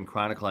Democrat and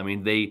Chronicle, I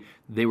mean,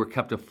 they were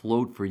kept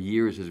afloat for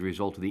years as a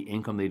result of the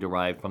income they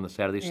derived from the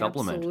Saturday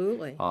Supplement.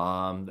 Absolutely.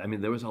 I mean,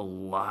 there was a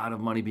lot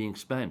of money being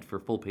spent for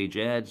full-page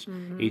ads.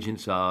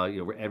 Agents,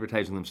 were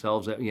advertising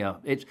themselves.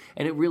 And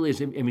it really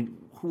is. I mean,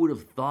 who would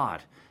have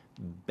thought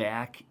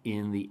back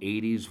in the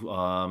 80s,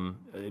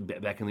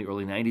 back in the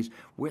early 90s,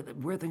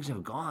 where things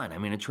have gone. I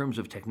mean, in terms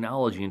of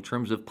technology, in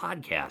terms of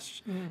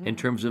podcasts, in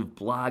terms of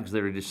blogs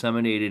that are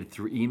disseminated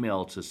through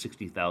email to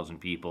 60,000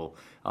 people,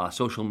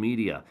 social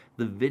media,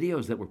 the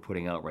videos that we're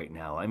putting out right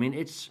now. I mean,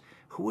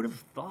 who would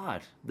have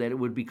thought that it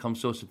would become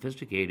so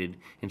sophisticated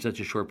in such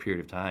a short period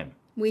of time?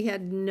 We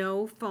had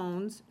no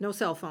phones, no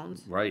cell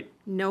phones, Right.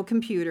 no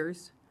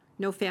computers,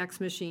 no fax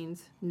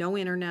machines, no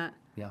internet,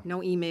 Yeah. no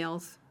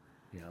emails.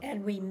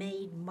 And we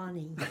made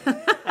money.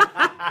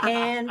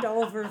 Hand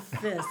over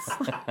fist.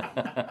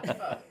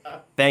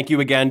 Thank you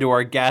again to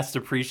our guests.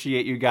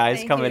 Appreciate you guys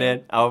Thank coming you.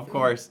 in. Oh, of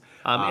course.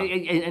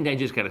 And I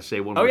just got to say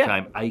one more yeah.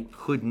 time, I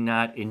could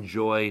not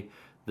enjoy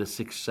the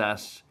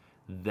success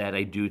that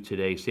I do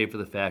today, save for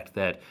the fact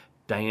that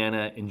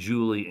Diana and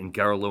Julie and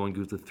Gara Low and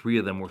Goose, the three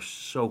of them were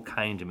so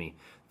kind to me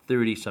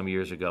 30-some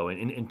years ago,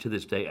 and to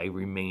this day I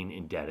remain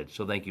indebted.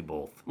 So thank you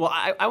both. Well,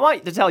 I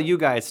want to tell you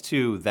guys,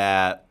 too,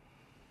 that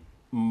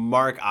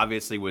Mark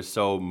obviously was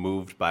so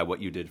moved by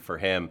what you did for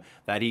him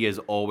that he is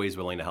always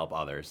willing to help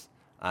others.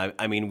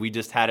 I mean, we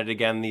just had it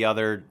again the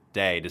other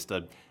day, just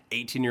a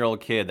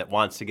 18-year-old kid that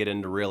wants to get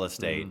into real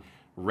estate,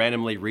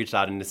 randomly reached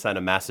out and sent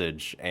a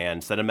message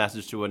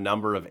to a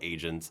number of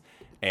agents,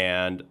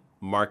 and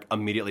Mark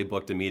immediately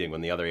booked a meeting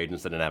when the other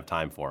agents didn't have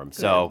time for him.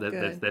 So,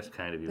 That's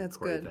kind of you. That's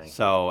Corey, good. thank you.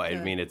 so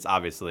I mean, it's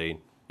obviously,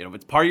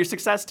 it's part of your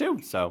success too.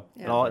 So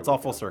it's all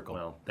full circle.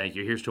 Well, thank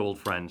you. Here's to old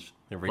friends.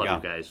 There we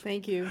Love go. you guys.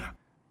 Thank you.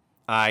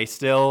 I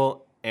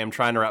still am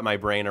trying to wrap my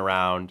brain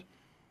around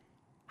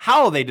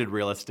how they did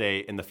real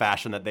estate in the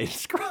fashion that they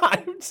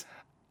described.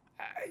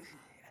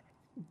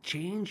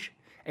 Change,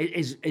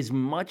 as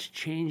much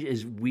change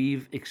as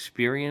we've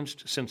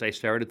experienced since I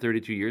started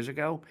 32 years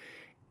ago,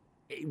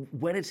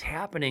 when it's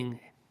happening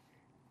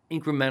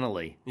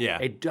incrementally, Yeah.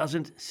 it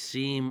doesn't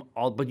seem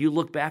all. But you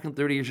look back in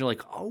 30 years, you're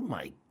like, oh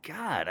my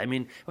God! I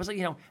mean, it was like,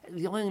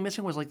 the only thing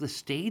missing was like the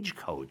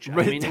stagecoach. I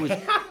mean, it was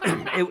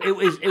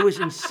it was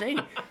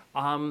insane.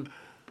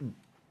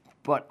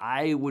 But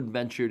I would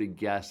venture to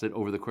guess that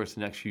over the course of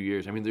the next few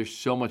years, I mean, there's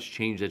so much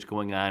change that's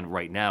going on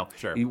right now.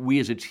 Sure. We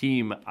as a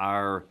team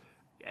are,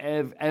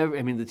 I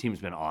mean, the team's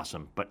been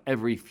awesome, but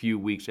every few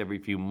weeks, every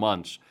few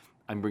months,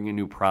 I'm bringing a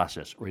new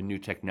process or a new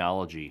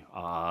technology.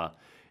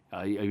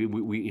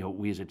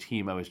 We as a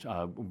team, I was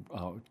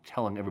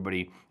telling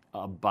everybody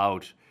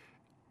about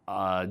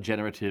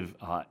generative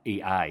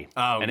AI.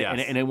 Oh, and,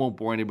 yes. and I won't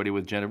bore anybody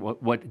with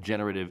what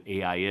generative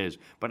AI is,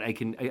 but I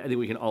think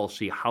we can all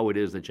see how it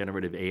is that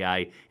generative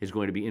AI is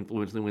going to be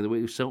influencing the way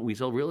we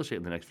sell real estate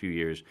in the next few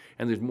years.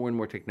 And there's more and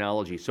more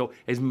technology. So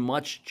as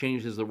much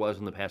change as there was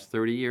in the past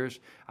 30 years,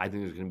 I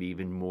think there's going to be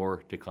even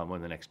more to come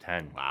in the next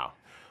 10. Wow.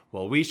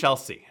 Well, we shall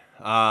see.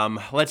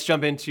 Let's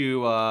jump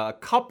into a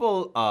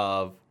couple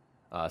of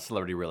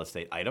celebrity real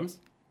estate items.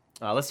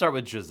 Let's start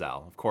with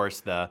Giselle. Of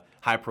course, the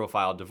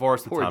high-profile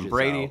divorce with Poor Tom Giselle.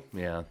 Brady.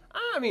 Yeah.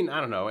 I mean, I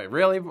don't know.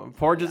 Really?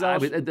 Poor Giselle?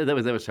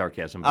 That was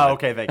sarcasm. Oh,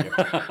 okay, thank you.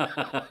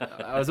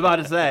 I was about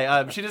to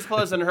say, she just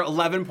closed on her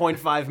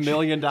 $11.5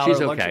 million She's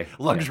okay.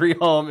 luxury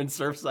home in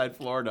Surfside,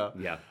 Florida.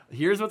 Yeah.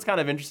 Here's what's kind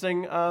of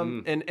interesting,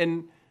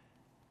 and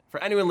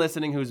for anyone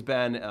listening who's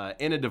been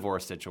in a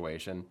divorce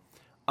situation,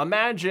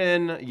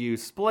 imagine you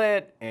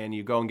split and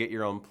you go and get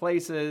your own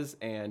places,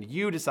 and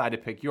you decide to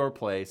pick your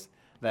place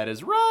that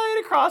is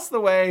right across the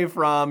way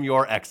from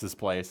your ex's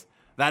place.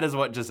 That is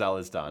what Giselle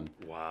has done.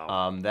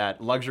 Wow. That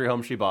luxury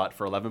home she bought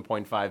for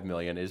 $11.5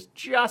 million is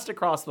just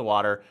across the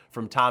water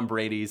from Tom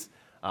Brady's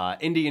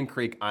Indian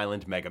Creek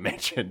Island mega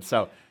mansion.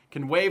 So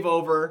can wave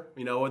over,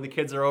 when the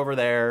kids are over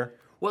there.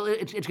 Well,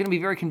 it's going to be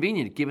very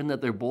convenient, given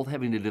that they're both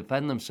having to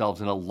defend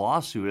themselves in a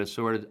lawsuit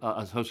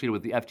associated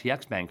with the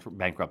FTX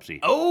bankruptcy.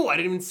 Oh, I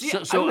didn't even see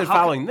it. So I've been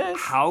following this.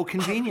 How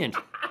convenient.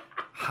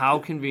 How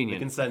You convenient.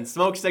 can send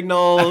smoke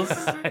signals.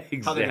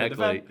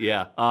 Exactly.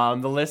 Yeah.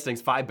 The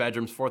listings, 5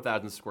 bedrooms,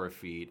 4,000 square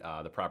feet.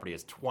 The property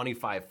has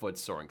 25-foot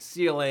soaring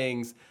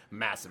ceilings,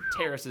 massive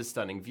terraces,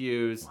 stunning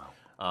views.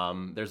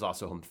 Wow. There's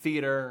also home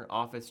theater,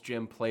 office,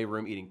 gym,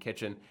 playroom, eating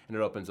kitchen, and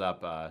it opens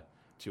up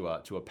to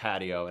a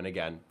patio. And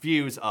again,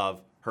 views of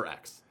her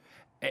ex.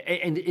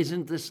 And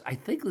isn't this, I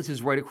think this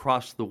is right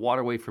across the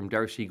waterway from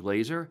Darcy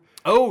Glazer.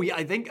 Oh, yeah,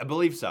 I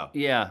believe so.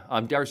 Yeah,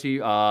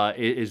 Darcy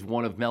is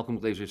one of Malcolm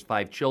Glazer's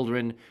 5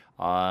 children,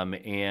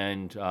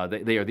 and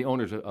they are the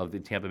owners of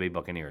the Tampa Bay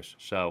Buccaneers.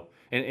 So,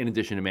 in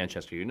addition to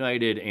Manchester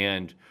United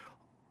and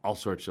all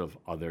sorts of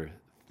other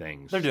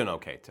things. They're doing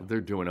okay, too. They're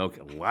doing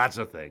okay. Lots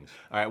of things.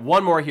 All right,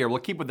 one more here. We'll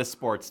keep with the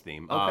sports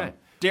theme. Okay.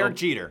 Derek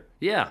Jeter.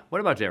 Yeah,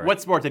 what about Derek?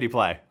 What sport did he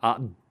play?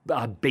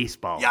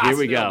 baseball. Yes, Here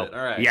we go. nailed it.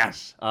 All right.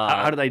 Yes.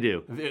 How did I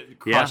do?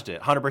 Crushed it.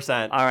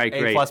 100%. All right,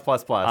 great.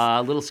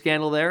 A+++. Little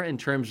scandal there in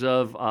terms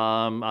of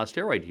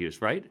steroid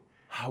use, right?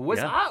 Was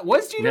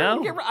Jeter?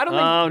 No. I don't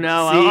think. Oh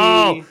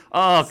no.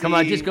 See? Come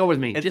on. Just go with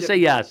me. Just say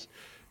yes.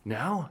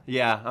 No.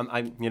 Yeah.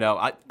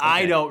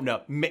 I don't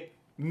know.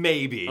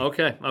 Maybe.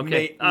 Okay. All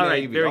right.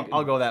 Maybe.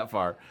 I'll go that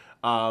far.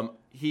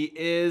 He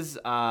is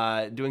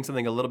doing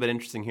something a little bit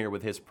interesting here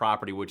with his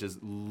property, which is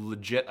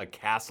legit a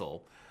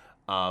castle,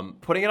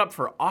 putting it up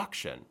for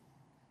auction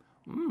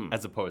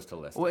as opposed to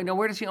listing. Wait, now,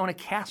 where does he own a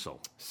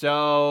castle?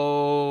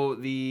 So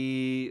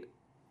the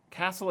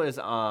castle is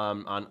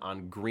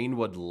on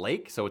Greenwood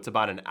Lake, so it's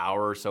about an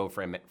hour or so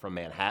from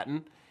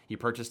Manhattan. He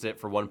purchased it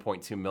for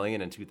 $1.2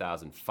 million in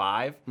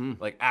 2005,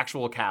 like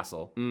actual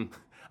castle.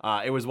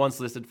 It was once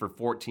listed for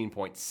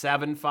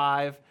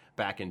 $14.75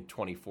 back in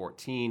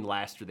 2014.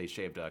 Last year they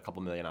shaved a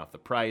couple million off the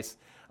price,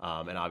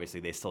 and obviously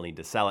they still need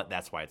to sell it.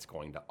 That's why it's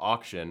going to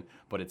auction.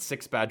 But it's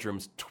 6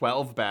 bedrooms,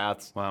 12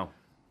 baths. Wow.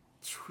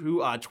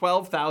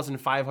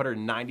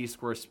 12,590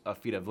 square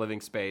feet of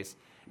living space.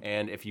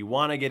 And if you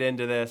want to get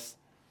into this,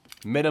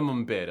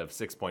 minimum bid of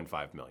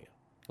 $6.5 million.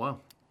 Wow.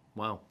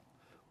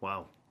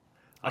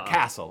 A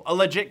castle, a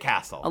legit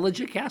castle. A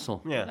legit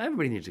castle. Yeah.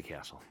 Everybody needs a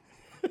castle.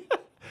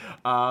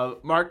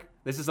 Mark,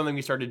 this is something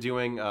we started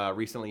doing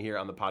recently here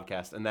on the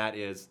podcast, and that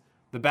is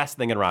the best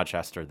thing in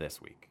Rochester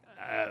this week.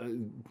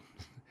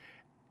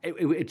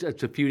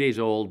 It's a few days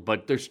old,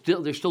 but they're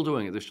still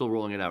doing it. They're still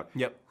rolling it out.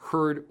 Yep.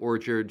 Herd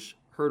Orchards.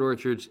 Herd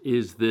Orchards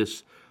is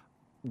this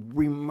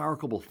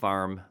remarkable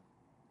farm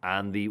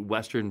on the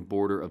western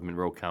border of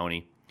Monroe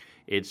County.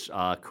 It's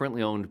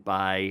currently owned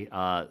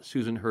by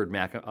Susan Hurd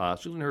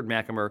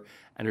Mackimer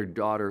and her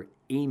daughter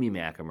Amy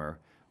Mackimer.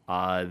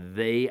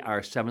 They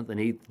are 7th and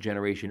 8th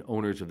generation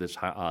owners of this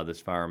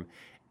farm.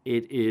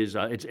 It's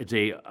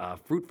a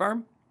fruit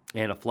farm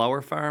and a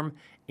flower farm,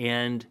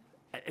 and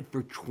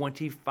for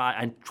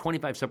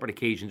 25 separate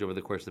occasions over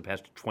the course of the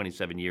past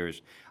 27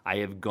 years, I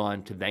have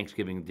gone to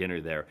Thanksgiving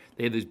dinner there.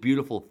 They have this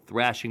beautiful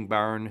thrashing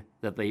barn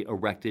that they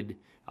erected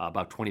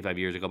about 20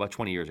 years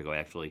ago,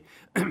 actually.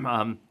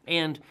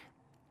 And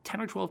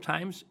 10 or 12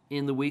 times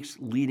in the weeks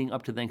leading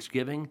up to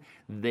Thanksgiving,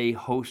 they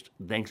host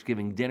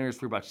Thanksgiving dinners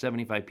for about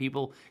 75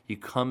 people. You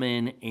come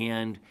in,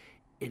 and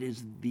it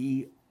is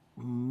the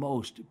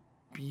most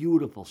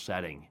beautiful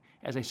setting.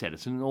 As I said,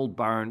 it's in an old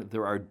barn.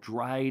 There are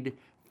dried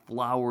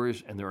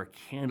flowers, and there are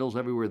candles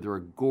everywhere. There are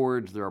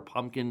gourds, there are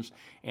pumpkins,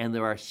 and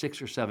there are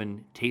 6 or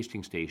 7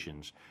 tasting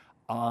stations.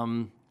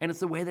 And it's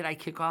the way that I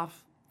kick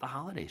off the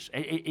holidays.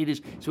 It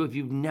is. So if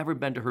you've never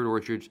been to Hurd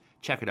Orchards,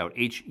 check it out.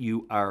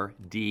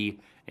 HURD,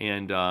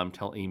 and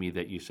tell Amy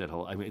that you said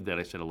hello. That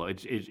I said hello.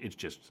 It's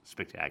just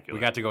spectacular.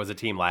 We got to go as a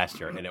team last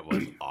year, and it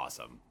was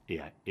awesome.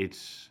 Yeah,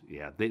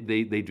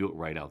 they do it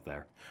right out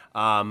there.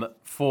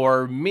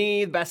 For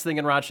me, the best thing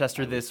in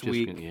Rochester this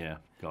week.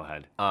 Go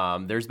ahead.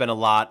 There's been a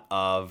lot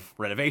of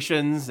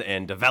renovations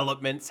and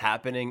developments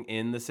happening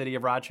in the city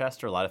of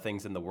Rochester, a lot of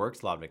things in the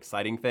works, a lot of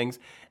exciting things.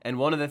 And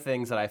one of the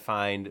things that I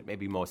find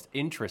maybe most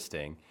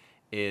interesting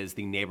is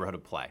the neighborhood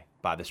of play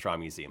by the Straw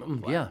Museum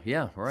of Play.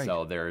 Yeah, right.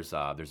 So there's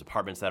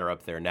apartments that are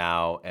up there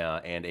now,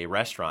 and a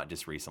restaurant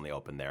just recently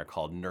opened there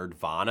called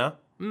Nerdvana,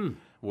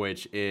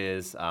 which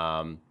is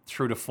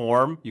true to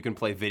form. You can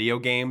play video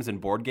games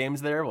and board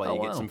games there while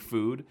you get some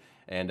food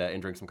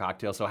and drink some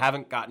cocktails. So I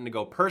haven't gotten to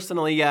go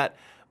personally yet,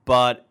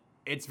 but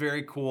it's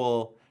very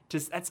cool.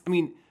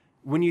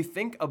 When you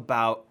think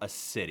about a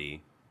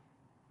city,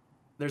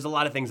 there's a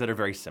lot of things that are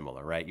very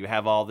similar, right? You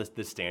have all this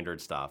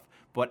standard stuff,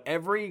 but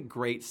every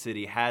great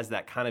city has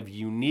that kind of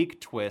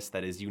unique twist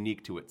that is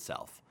unique to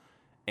itself.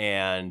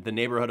 And the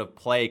neighborhood of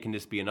play can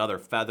just be another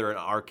feather in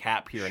our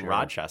cap here in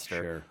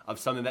Rochester of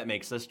something that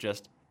makes us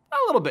just a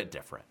little bit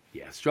different.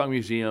 Yeah, Straw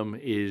Museum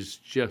is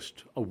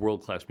just a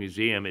world-class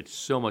museum. It's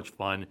so much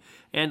fun,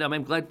 and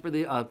I'm glad for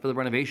the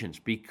renovations,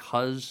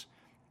 because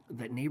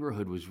that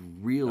neighborhood was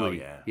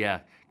really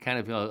kind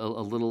of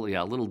a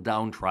little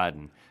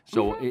downtrodden.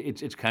 So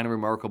it's kind of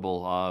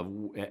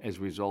remarkable as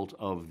a result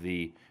of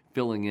the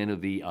filling in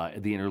of the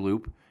inner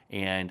loop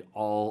and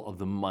all of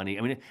the money.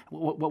 I mean,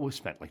 what was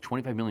spent? Like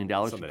 $25 million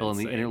to fill in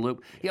the inner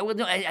loop? Yeah, well,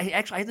 no,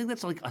 I think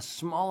that's like a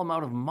small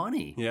amount of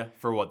money. Yeah,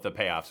 for what the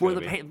payoff's for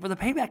the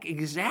payback,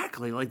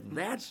 exactly. Like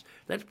that's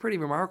pretty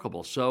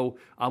remarkable. So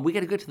we got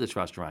to go to this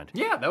restaurant.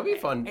 Yeah, that would be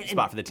a fun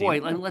spot for the team. Boy,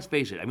 let's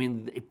face it. I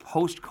mean,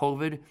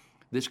 post-COVID,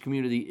 this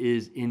community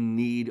is in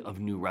need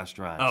of new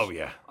restaurants. Oh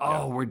yeah.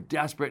 We're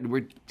desperate.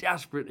 We're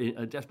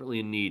desperately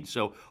in need.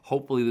 So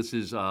hopefully this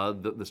is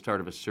the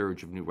start of a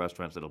surge of new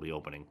restaurants that'll be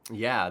opening.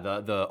 Yeah,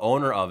 the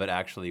owner of it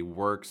actually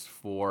works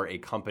for a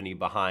company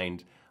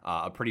behind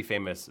a pretty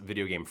famous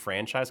video game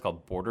franchise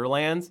called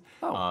Borderlands.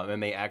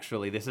 And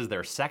this is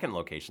their second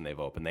location they've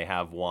opened. They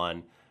have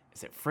one.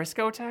 Is it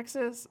Frisco,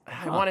 Texas?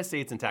 I want to say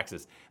it's in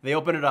Texas. They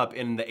opened it up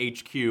in the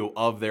HQ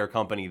of their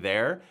company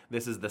there.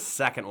 This is the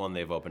second one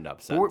they've opened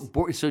up since.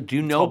 So do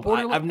you know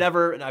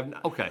Borderlands?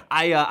 Okay.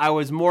 I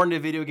was more into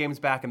video games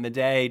back in the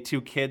day.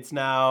 2 kids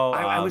now.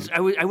 I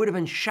would have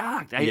been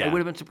shocked. I would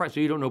have been surprised.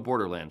 So you don't know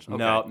Borderlands? Okay.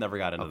 No, never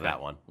got into that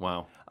one.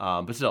 Wow.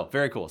 But still,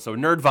 very cool. So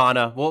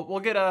Nerdvana, we'll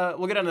get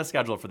on the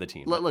schedule for the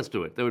team. Let's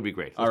do it. That would be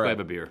great. Let's grab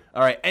a beer.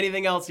 All right.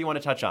 Anything else you want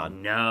to touch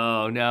on?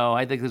 No.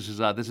 I think this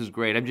is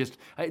great.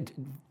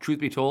 Truth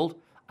be told,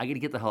 I got to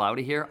get the hell out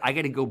of here. I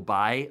got to go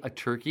buy a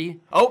turkey.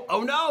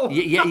 Oh no!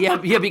 Yeah,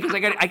 because I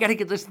got to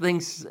get this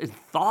thing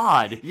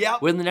thawed.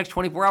 Within the next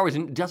 24 hours.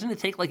 And doesn't it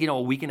take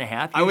a week and a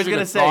half? I was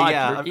gonna say,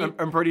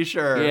 I'm pretty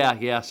sure.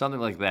 Yeah, something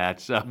like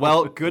that. So.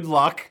 Well, good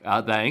luck.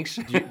 Thanks.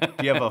 Do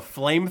you have a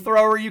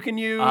flamethrower you can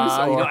use?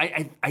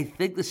 I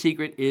think the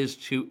secret is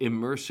to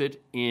immerse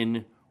it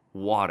in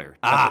water,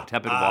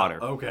 tepid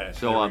water. Okay.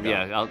 So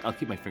I'll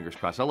keep my fingers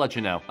crossed. I'll let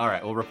you know. All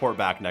right, we'll report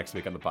back next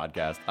week on the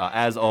podcast.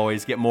 As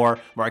always, get more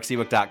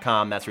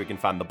markseawick.com. That's where you can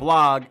find the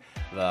blog,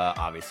 the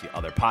obviously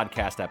other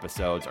podcast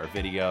episodes, our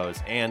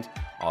videos, and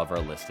all of our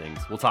listings.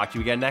 We'll talk to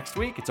you again next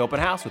week. It's Open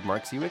House with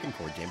Mark Seawick and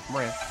Corey James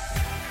Moran.